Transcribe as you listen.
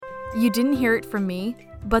You didn't hear it from me,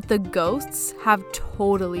 but the ghosts have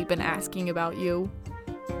totally been asking about you.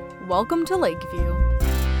 Welcome to Lakeview.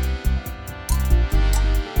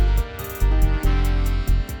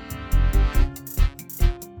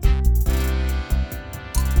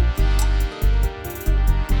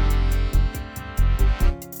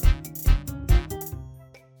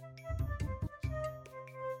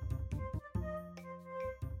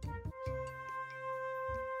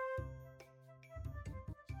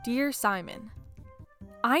 Dear Simon,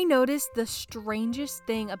 I noticed the strangest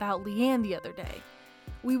thing about Leanne the other day.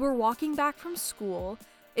 We were walking back from school.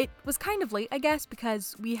 It was kind of late, I guess,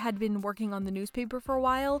 because we had been working on the newspaper for a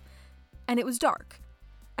while, and it was dark.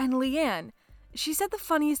 And Leanne, she said the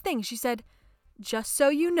funniest thing. She said, "Just so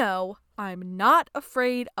you know, I'm not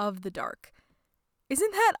afraid of the dark."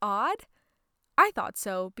 Isn't that odd? I thought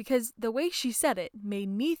so, because the way she said it made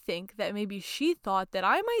me think that maybe she thought that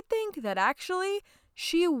I might think that actually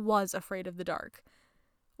she was afraid of the dark.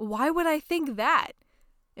 Why would I think that?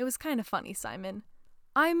 It was kind of funny, Simon.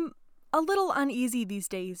 I'm a little uneasy these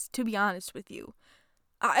days, to be honest with you.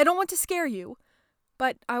 I don't want to scare you,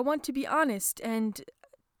 but I want to be honest and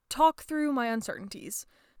talk through my uncertainties.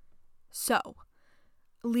 So,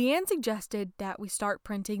 Leanne suggested that we start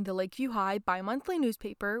printing the Lakeview High bi-monthly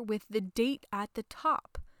newspaper with the date at the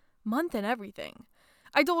top, month and everything.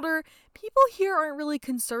 I told her, people here aren't really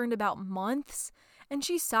concerned about months, and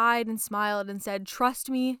she sighed and smiled and said, "Trust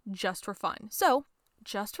me, just for fun." So,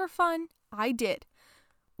 just for fun, I did.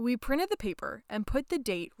 We printed the paper and put the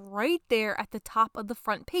date right there at the top of the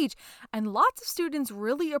front page, and lots of students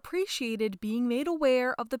really appreciated being made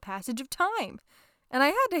aware of the passage of time. And I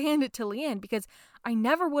had to hand it to Leanne because I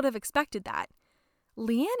never would have expected that.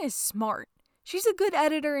 Leanne is smart. She's a good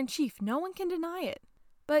editor-in-chief, no one can deny it.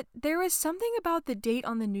 But there was something about the date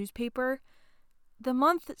on the newspaper, the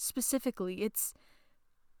month specifically, it's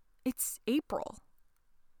April.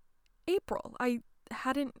 April, I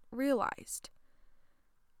hadn't realized.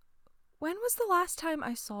 When was the last time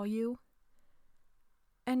I saw you?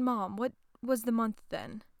 And Mom, what was the month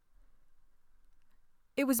then?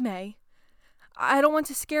 It was May. I don't want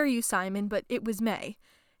to scare you, Simon, but it was May.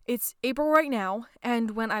 It's April right now,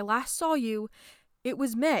 and when I last saw you, it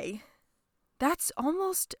was May. That's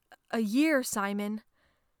almost a year, Simon.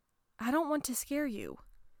 I don't want to scare you.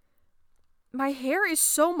 My hair is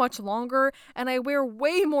so much longer, and I wear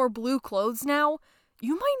way more blue clothes now.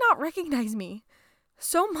 You might not recognize me.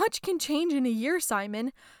 So much can change in a year,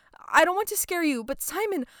 Simon. I don't want to scare you, but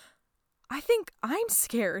Simon, I think I'm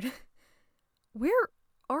scared. Where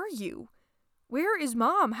are you? Where is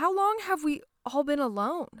Mom? How long have we all been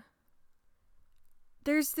alone?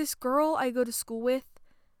 There's this girl I go to school with,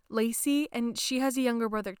 Lacey, and she has a younger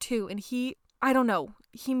brother too, and he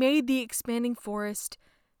made the expanding forest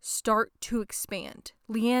start to expand.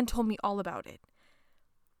 Leanne told me all about it.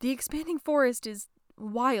 The expanding forest is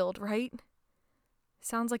wild, right?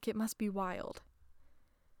 Sounds like it must be wild.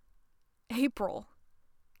 April.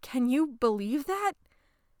 Can you believe that?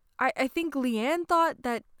 I think Leanne thought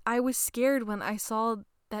that I was scared when I saw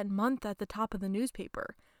that month at the top of the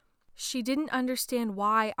newspaper. She didn't understand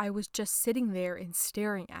why I was just sitting there and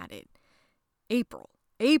staring at it. April.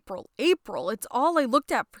 It's all I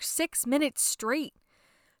looked at for 6 minutes straight.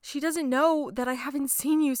 She doesn't know that I haven't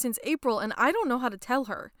seen you since April, and I don't know how to tell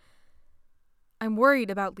her. I'm worried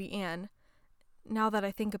about Leanne, now that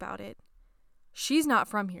I think about it. She's not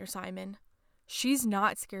from here, Simon. She's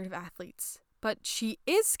not scared of athletes, but she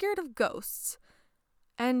is scared of ghosts.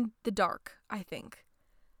 And the dark, I think.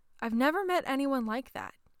 I've never met anyone like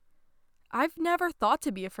that. I've never thought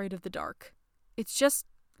to be afraid of the dark. It's just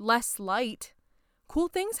less light. Cool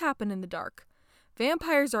things happen in the dark.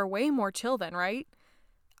 Vampires are way more chill then, right?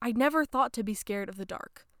 I never thought to be scared of the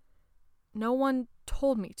dark. No one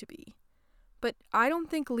told me to be. But I don't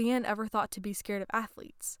think Leanne ever thought to be scared of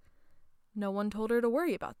athletes. No one told her to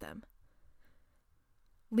worry about them.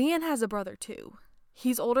 Leanne has a brother too.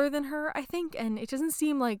 He's older than her, I think, and it doesn't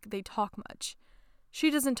seem like they talk much. She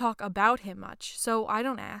doesn't talk about him much, so I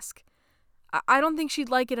don't ask. I don't think she'd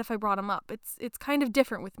like it if I brought him up. It's kind of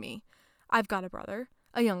different with me. I've got a brother,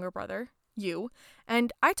 a younger brother, you,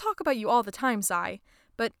 and I talk about you all the time, Zy,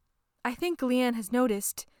 but I think Leanne has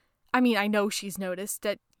noticed, I know she's noticed,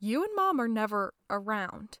 that you and Mom are never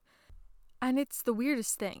around. And it's the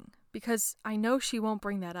weirdest thing, because I know she won't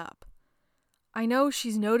bring that up. I know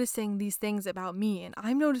she's noticing these things about me, and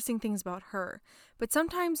I'm noticing things about her, but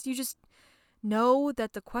sometimes you just know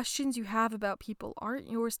that the questions you have about people aren't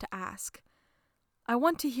yours to ask. I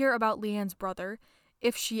want to hear about Leanne's brother,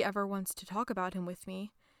 if she ever wants to talk about him with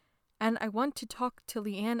me. And I want to talk to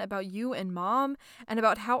Leanne about you and Mom, and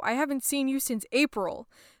about how I haven't seen you since April.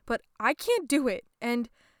 but I can't do it, and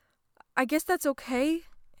I guess that's okay.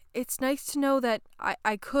 It's nice to know that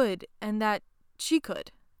I could, and that she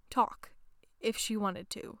could talk if she wanted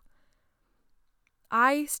to.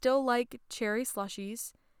 I still like cherry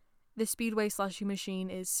slushies. The Speedway slushie machine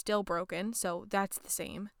is still broken, so that's the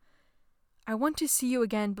same. I want to see you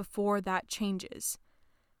again before that changes.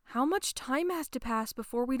 How much time has to pass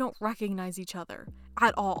before we don't recognize each other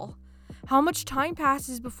at all? How much time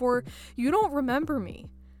passes before you don't remember me?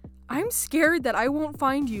 I'm scared that I won't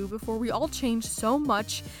find you before we all change so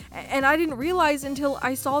much, and I didn't realize until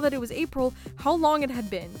I saw that it was April how long it had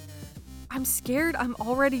been. I'm scared I'm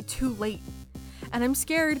already too late. And I'm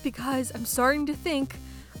scared because I'm starting to think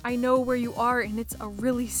I know where you are, and it's a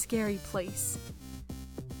really scary place.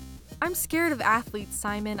 I'm scared of athletes,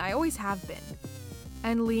 Simon. I always have been.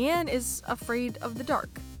 And Leanne is afraid of the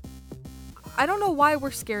dark. I don't know why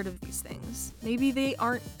we're scared of these things. Maybe they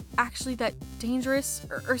aren't actually that dangerous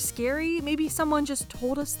or scary. Maybe someone just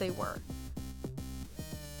told us they were.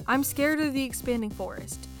 I'm scared of the expanding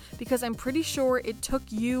forest because I'm pretty sure it took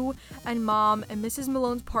you and Mom and Mrs.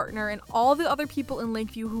 Malone's partner and all the other people in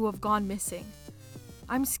Lakeview who have gone missing.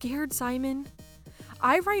 I'm scared, Simon.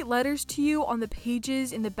 I write letters to you on the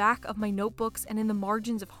pages in the back of my notebooks and in the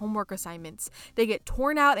margins of homework assignments. They get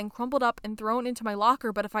torn out and crumpled up and thrown into my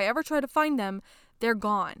locker, but if I ever try to find them, they're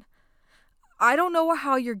gone. I don't know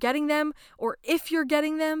how you're getting them or if you're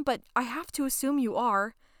getting them, but I have to assume you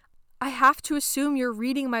are. I have to assume you're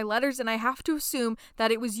reading my letters, and I have to assume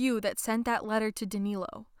that it was you that sent that letter to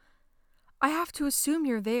Danilo. I have to assume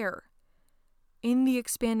you're there, in the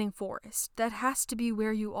expanding forest. That has to be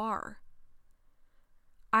where you are.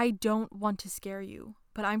 I don't want to scare you,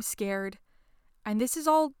 but I'm scared, and this is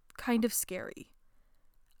all kind of scary.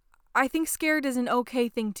 I think scared is an okay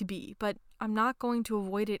thing to be, but I'm not going to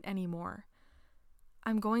avoid it anymore.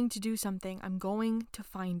 I'm going to do something. I'm going to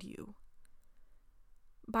find you.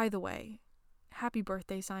 By the way, happy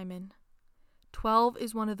birthday, Simon. 12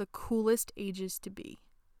 is one of the coolest ages to be.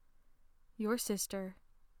 Your sister,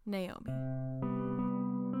 Naomi.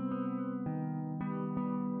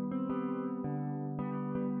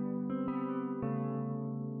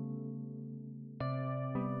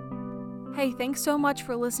 Hey, thanks so much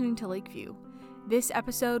for listening to Lakeview. This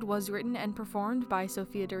episode was written and performed by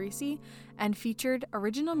Sophia Derisi and featured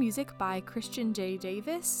original music by Christian J.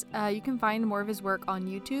 Davis. You can find more of his work on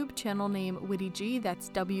YouTube, channel name WittyG, that's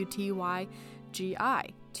WTYGI.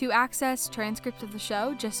 To access transcripts of the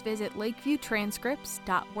show, just visit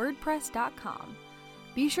lakeviewtranscripts.wordpress.com.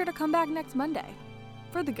 Be sure to come back next Monday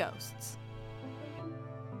for the ghosts.